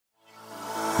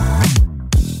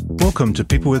Welcome to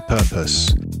People with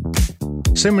Purpose.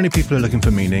 So many people are looking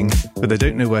for meaning, but they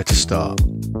don't know where to start.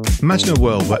 Imagine a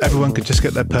world where everyone could just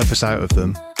get their purpose out of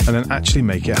them and then actually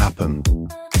make it happen.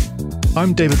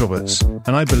 I'm David Roberts,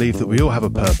 and I believe that we all have a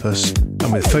purpose,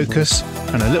 and with focus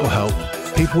and a little help,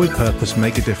 people with purpose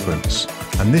make a difference.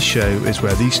 And this show is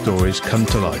where these stories come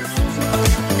to life.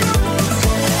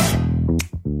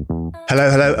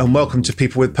 Hello, and welcome to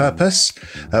People with Purpose.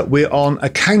 We're on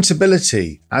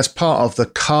accountability as part of the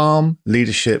Calm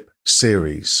Leadership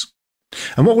series.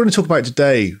 And what we're going to talk about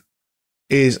today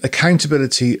is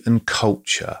accountability and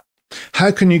culture.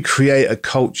 How can you create a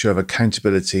culture of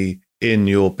accountability in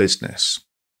your business,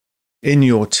 in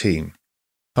your team?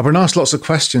 I've been asked lots of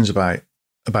questions about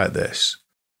this.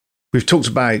 We've talked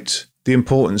about the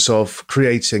importance of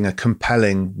creating a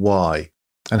compelling why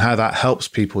and how that helps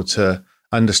people to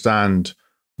understand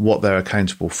what they're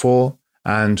accountable for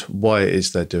and why it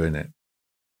is they're doing it.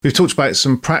 We've talked about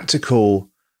some practical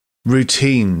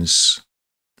routines,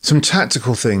 some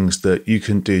tactical things that you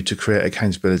can do to create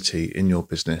accountability in your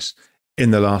business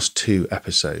in the last 2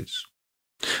 episodes.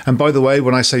 And by the way,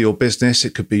 when I say your business,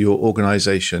 it could be your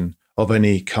organization of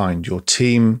any kind, your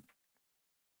team.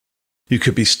 You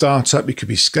could be startup, you could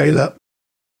be scale up.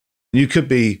 You could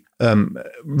be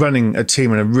running a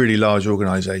team in a really large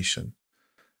organization.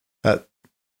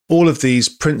 All of these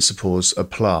principles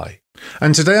apply.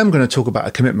 And today I'm going to talk about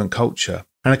a commitment culture.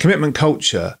 And a commitment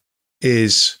culture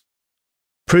is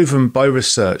proven by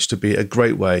research to be a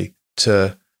great way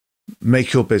to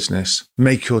make your business,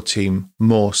 make your team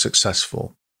more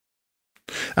successful.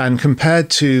 And compared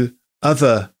to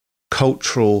other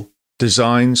cultural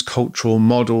designs, cultural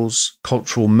models,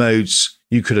 cultural modes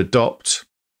you could adopt,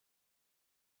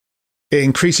 it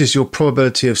increases your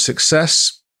probability of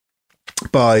success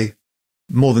by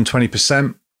more than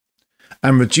 20%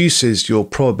 and reduces your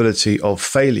probability of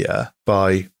failure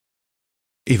by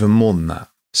even more than that.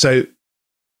 So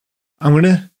I'm going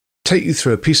to take you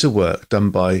through a piece of work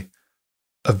done by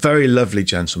a very lovely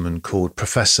gentleman called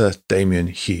Professor Damian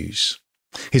Hughes.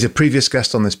 He's a previous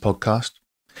guest on this podcast.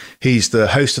 He's the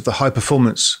host of the High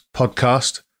Performance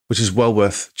podcast, which is well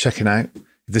worth checking out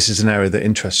if this is an area that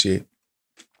interests you.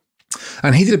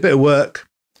 And he did a bit of work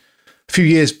a few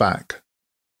years back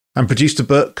and produced a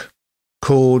book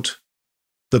called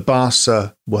The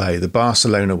Barca Way, The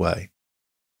Barcelona Way.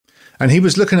 And he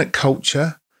was looking at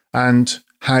culture and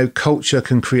how culture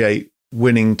can create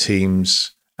winning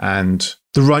teams, and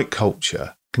the right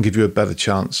culture can give you a better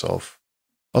chance of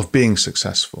being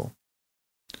successful.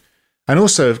 And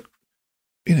also,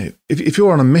 you know, if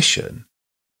you're on a mission,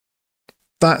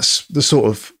 that's the sort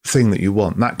of thing that you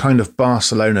want, that kind of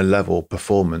Barcelona level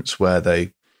performance where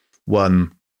they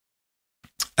won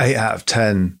 8 out of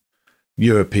 10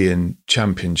 European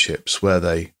championships, where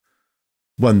they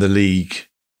won the league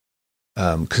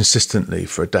consistently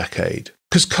for a decade.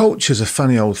 Because culture is a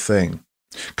funny old thing.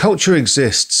 Culture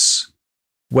exists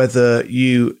whether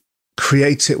you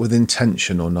create it with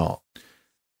intention or not.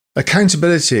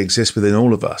 Accountability exists within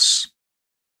all of us.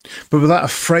 But without a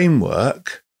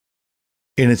framework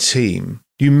in a team,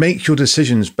 you make your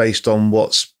decisions based on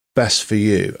what's best for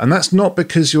you. And that's not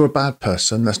because you're a bad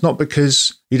person. That's not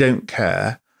because you don't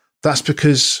care. That's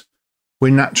because we're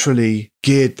naturally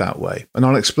geared that way. And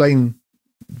I'll explain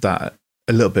that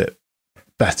a little bit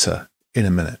better in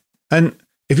a minute. And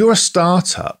if you're a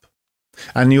startup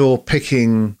and you're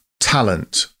picking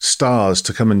talent, stars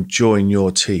to come and join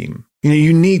your team,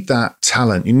 you need that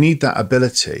talent, you need that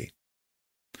ability.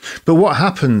 But what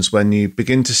happens when you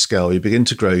begin to scale, you begin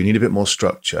to grow, you need a bit more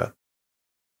structure.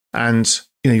 And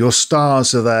your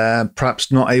stars are there,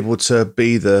 perhaps not able to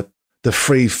be the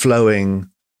free-flowing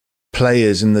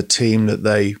players in the team that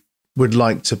they would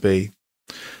like to be.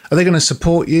 Are they going to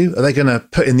support you? Are they going to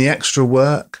put in the extra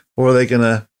work? Or are they going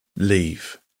to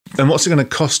leave? And what's it going to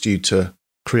cost you to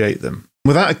create them?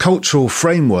 Without a cultural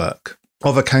framework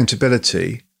of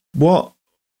accountability, what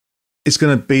is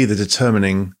going to be the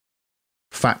determining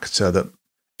factor that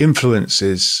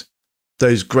influences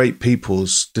those great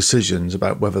people's decisions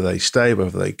about whether they stay,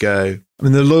 whether they go? I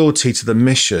mean, the loyalty to the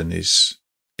mission is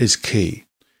key.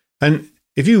 And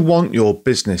if you want your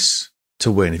business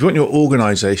to win, if you want your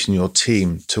organization, your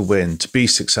team to win, to be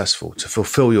successful, to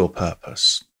fulfill your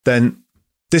purpose, then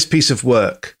this piece of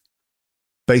work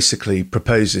basically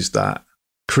proposes that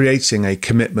creating a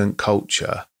commitment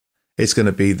culture is going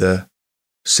to be the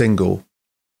single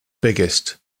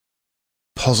biggest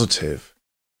positive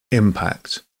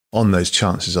impact on those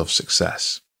chances of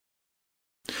success.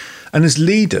 And as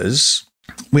leaders,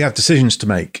 we have decisions to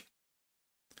make.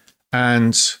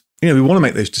 And, we want to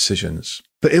make those decisions.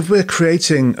 But if we're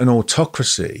creating an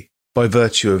autocracy by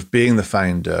virtue of being the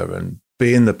founder and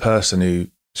being the person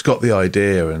who's got the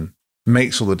idea and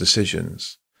makes all the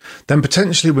decisions, then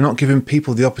potentially we're not giving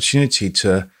people the opportunity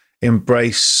to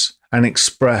embrace and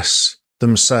express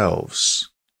themselves.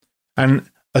 And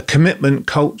a commitment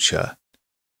culture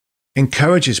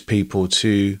encourages people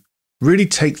to really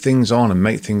take things on and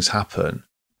make things happen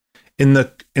in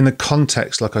the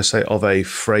context, like I say, of a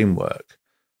framework.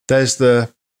 There's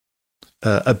the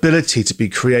ability to be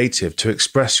creative, to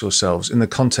express yourselves in the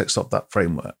context of that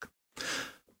framework.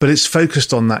 But it's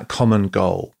focused on that common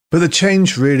goal. But the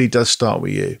change really does start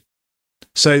with you.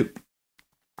 So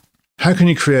how can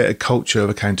you create a culture of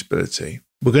accountability?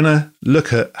 We're going to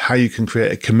look at how you can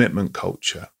create a commitment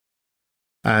culture.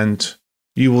 And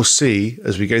you will see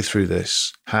as we go through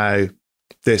this, how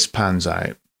this pans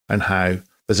out and how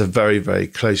there's a very, very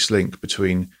close link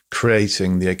between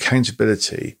creating the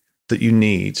accountability that you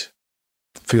need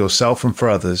for yourself and for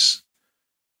others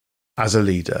as a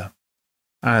leader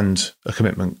and a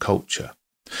commitment culture.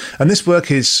 And this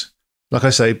work is, like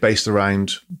I say, based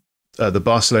around the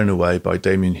Barcelona Way by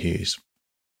Damian Hughes.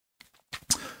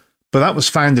 But that was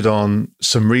founded on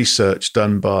some research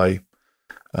done by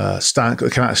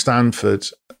that came out of Stanford,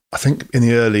 I think in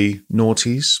the early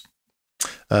noughties,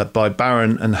 by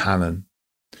Barron and Hannon.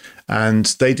 And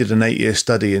they did an 8-year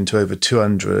study into over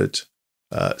 200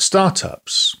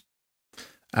 startups.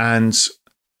 And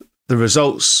the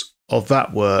results of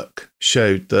that work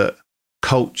showed that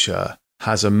culture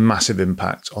has a massive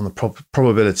impact on the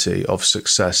probability of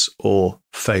success or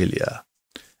failure.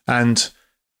 And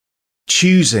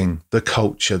choosing the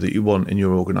culture that you want in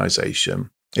your organization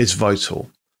is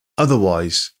vital.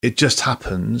 Otherwise, it just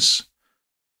happens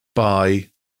by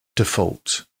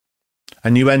default.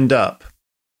 And you end up,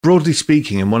 broadly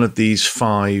speaking, in one of these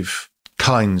 5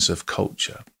 kinds of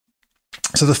culture.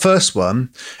 So the first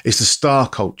one is the star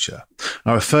culture.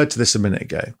 I referred to this a minute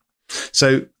ago.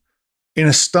 So in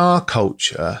a star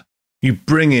culture, you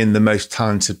bring in the most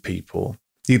talented people,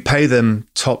 you pay them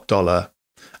top dollar,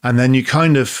 and then you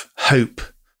kind of hope,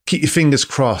 keep your fingers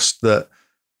crossed that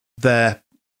their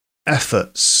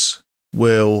efforts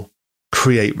will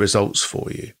create results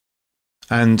for you.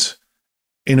 And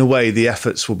in a way, the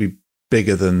efforts will be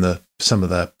bigger than the sum of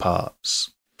their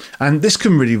parts. And this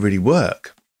can really, really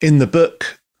work. In the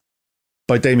book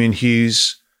by Damian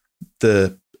Hughes,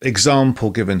 the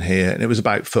example given here, and it was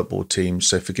about football teams,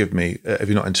 so forgive me if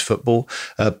you're not into football,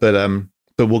 but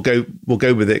we'll go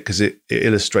with it because it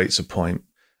illustrates a point.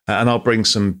 And I'll bring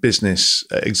some business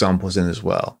examples in as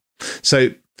well. So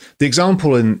the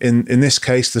example in this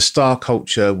case, the star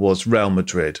culture was Real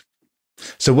Madrid.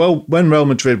 So when Real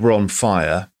Madrid were on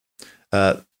fire,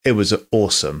 it was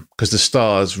awesome because the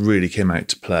stars really came out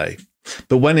to play.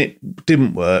 But when it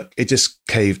didn't work, it just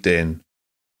caved in.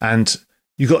 And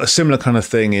you got a similar kind of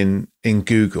thing in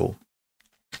Google,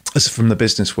 as from the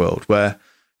business world, where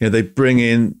they bring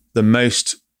in the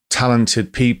most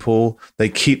talented people, they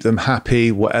keep them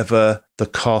happy, whatever the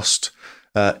cost,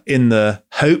 in the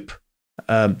hope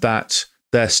that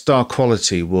their star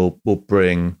quality will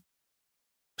bring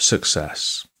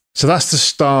success. So that's the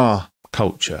star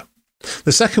culture.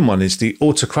 The second one is the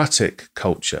autocratic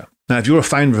culture. Now, if you're a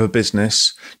founder of a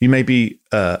business, you may be,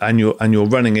 and you're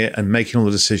running it and making all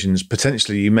the decisions,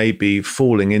 potentially you may be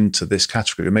falling into this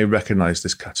category. You may recognize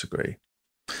this category.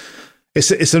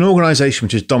 It's an organization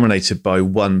which is dominated by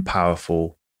one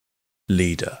powerful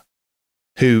leader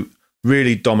who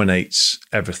really dominates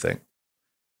everything.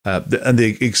 And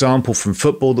the example from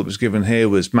football that was given here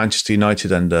was Manchester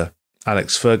United under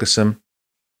Alex Ferguson,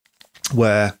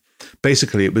 where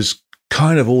basically it was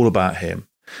kind of all about him.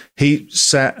 He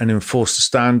set and enforced the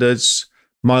standards,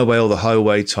 my way or the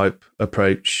highway type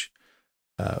approach.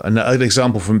 Another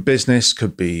example from business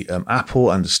could be Apple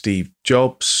under Steve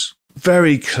Jobs.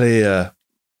 Very clear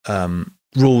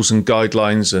rules and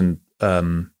guidelines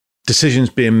and decisions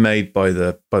being made by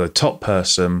the top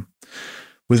person,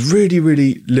 with really,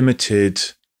 really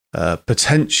limited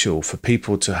potential for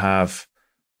people to have,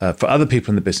 for other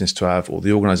people in the business to have, or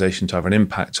the organization to have an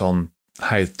impact on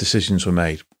how decisions were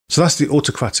made. So that's the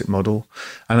autocratic model.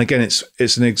 And again,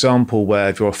 it's an example where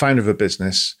if you're a founder of a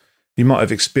business, you might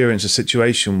have experienced a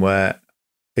situation where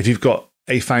if you've got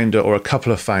a founder or a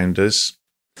couple of founders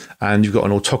and you've got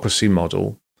an autocracy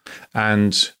model,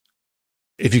 and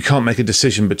if you can't make a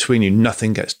decision between you,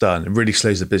 nothing gets done. It really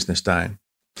slows the business down.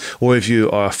 Or if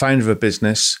you are a founder of a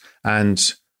business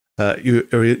and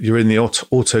you're in the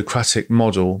autocratic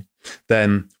model,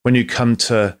 then when you come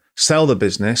to sell the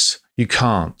business, you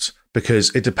can't,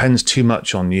 because it depends too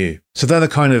much on you. So they're the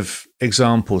kind of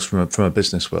examples from a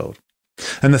business world.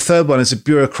 And the third one is a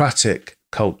bureaucratic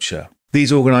culture.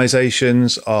 These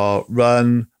organizations are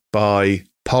run by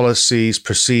policies,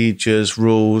 procedures,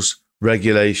 rules,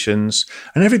 regulations,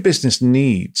 and every business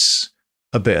needs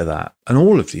a bit of that, and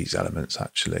all of these elements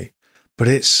actually, but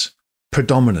it's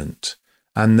predominant.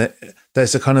 And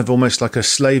there's a kind of almost like a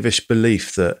slavish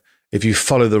belief that if you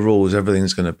follow the rules,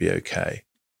 everything's going to be okay.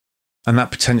 And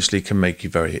that potentially can make you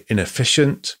very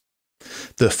inefficient.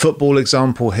 The football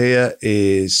example here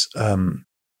is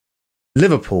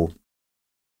Liverpool.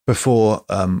 Before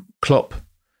Klopp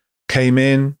came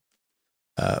in,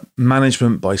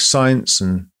 management by science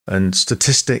and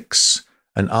statistics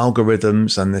and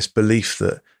algorithms, and this belief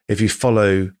that if you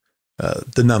follow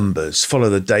the numbers, follow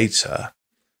the data,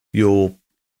 you'll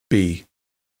be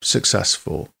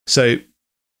successful. So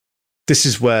this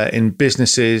is where in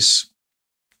businesses,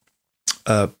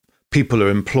 people are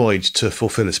employed to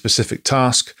fulfill a specific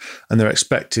task, and they're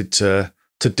expected to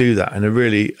do that in a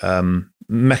really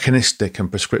mechanistic and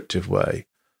prescriptive way.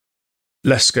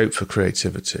 Less scope for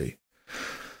creativity.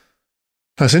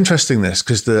 That's interesting, this,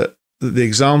 because the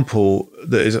example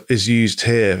that is used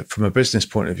here from a business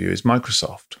point of view is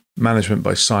Microsoft, management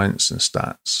by science and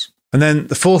stats. And then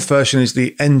the fourth version is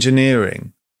the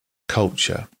engineering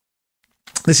culture.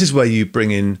 This is where you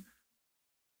bring in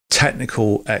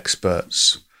technical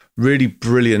experts, really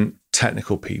brilliant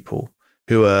technical people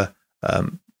who are,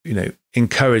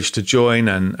 encouraged to join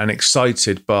and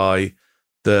excited by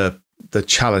the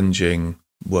challenging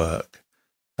work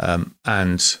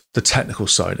and the technical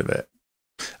side of it.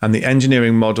 And the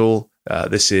engineering model,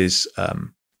 this is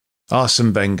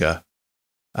Arsene Wenger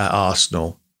at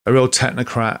Arsenal, a real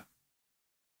technocrat.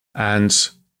 And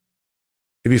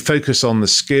if you focus on the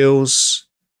skills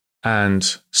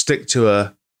and stick to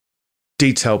a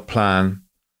detailed plan,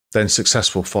 then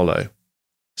success will follow.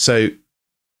 So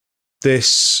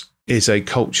this is a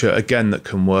culture, again, that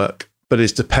can work, but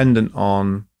is dependent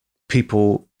on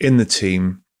people in the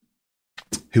team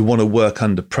who want to work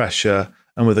under pressure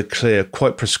and with a clear,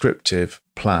 quite prescriptive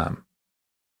plan.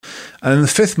 And the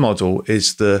fifth model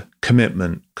is the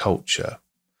commitment culture.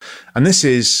 And this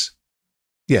is,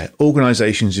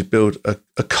 organizations who build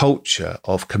a culture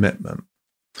of commitment.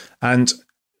 And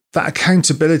that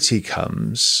accountability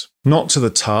comes not to the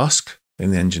task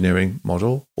in the engineering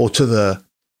model, or to the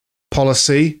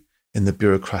policy in the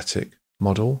bureaucratic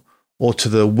model, or to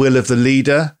the will of the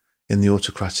leader in the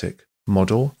autocratic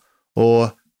model,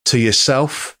 or to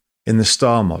yourself in the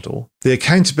STAR model. The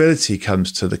accountability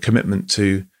comes to the commitment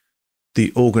to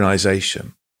the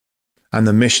organization and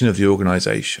the mission of the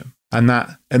organization, and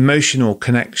that emotional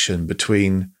connection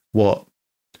between what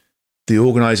the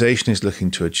organization is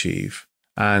looking to achieve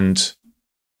and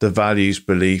the values,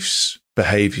 beliefs,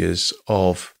 behaviors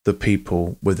of the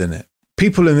people within it.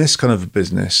 People in this kind of a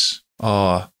business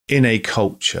are in a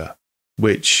culture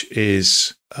which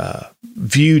is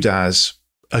viewed as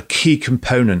a key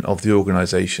component of the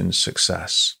organization's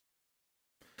success.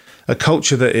 A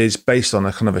culture that is based on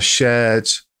a kind of a shared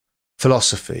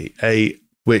philosophy,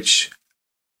 which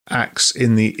acts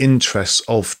in the interests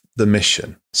of the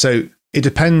mission. So it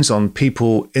depends on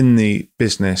people in the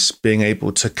business being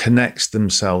able to connect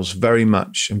themselves very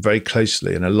much and very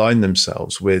closely and align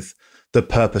themselves with the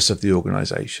purpose of the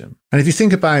organization. And if you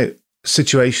think about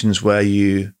situations where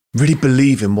you really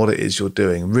believe in what it is you're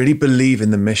doing, really believe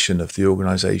in the mission of the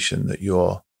organization that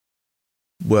you're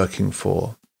working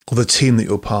for, or the team that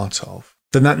you're part of,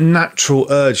 then that natural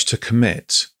urge to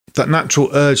commit, that natural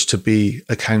urge to be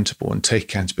accountable and take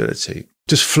accountability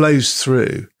just flows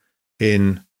through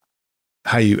in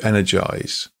how you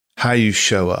energize, how you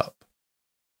show up.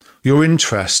 Your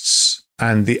interests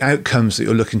and the outcomes that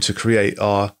you're looking to create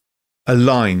are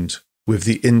aligned with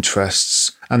the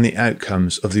interests and the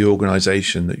outcomes of the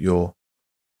organization that you're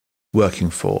working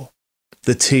for,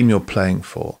 the team you're playing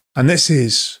for. And this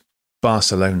is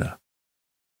Barcelona.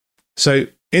 So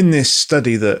in this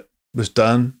study that was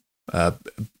done,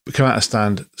 came out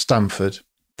of Stanford,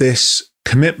 this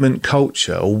commitment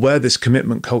culture, or where this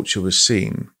commitment culture was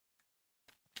seen,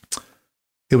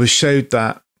 it was showed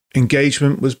that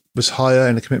engagement was higher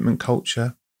in a commitment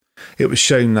culture. It was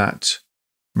shown that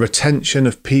retention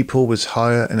of people was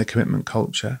higher in a commitment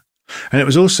culture. And it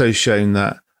was also shown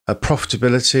that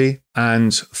profitability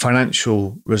and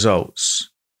financial results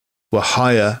were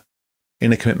higher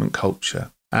in a commitment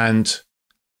culture. And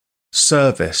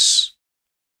service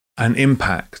and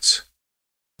impact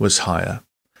was higher.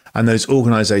 And those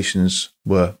organizations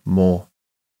were more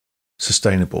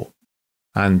sustainable.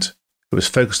 And it was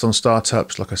focused on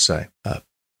startups, like I say,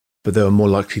 but they were more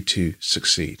likely to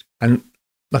succeed. And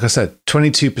like I said,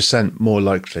 22% more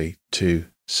likely to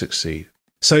succeed.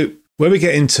 So when we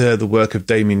get into the work of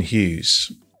Damian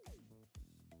Hughes,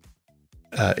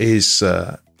 is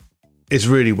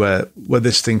really where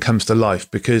this thing comes to life.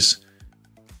 Because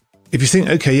if you think,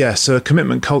 okay, yeah, so a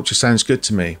commitment culture sounds good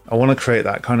to me. I want to create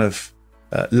that kind of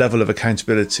level of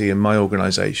accountability in my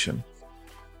organization.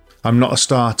 I'm not a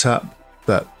startup,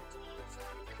 but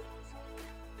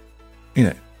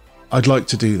I'd like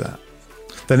to do that.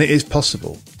 Then it is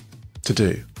possible to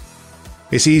do.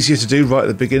 It's easier to do right at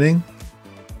the beginning,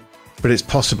 but it's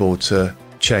possible to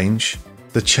change.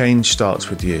 The change starts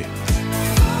with you.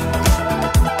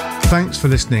 Thanks for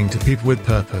listening to People with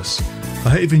Purpose. I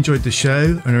hope you've enjoyed the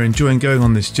show and are enjoying going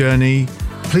on this journey.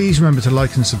 Please remember to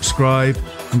like and subscribe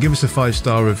and give us a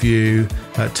 5-star review.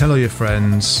 Tell all your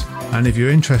friends. And if you're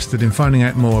interested in finding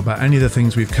out more about any of the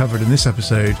things we've covered in this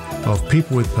episode of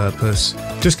People with Purpose,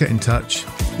 just get in touch.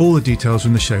 All the details are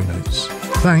in the show notes.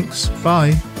 Thanks.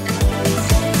 Bye.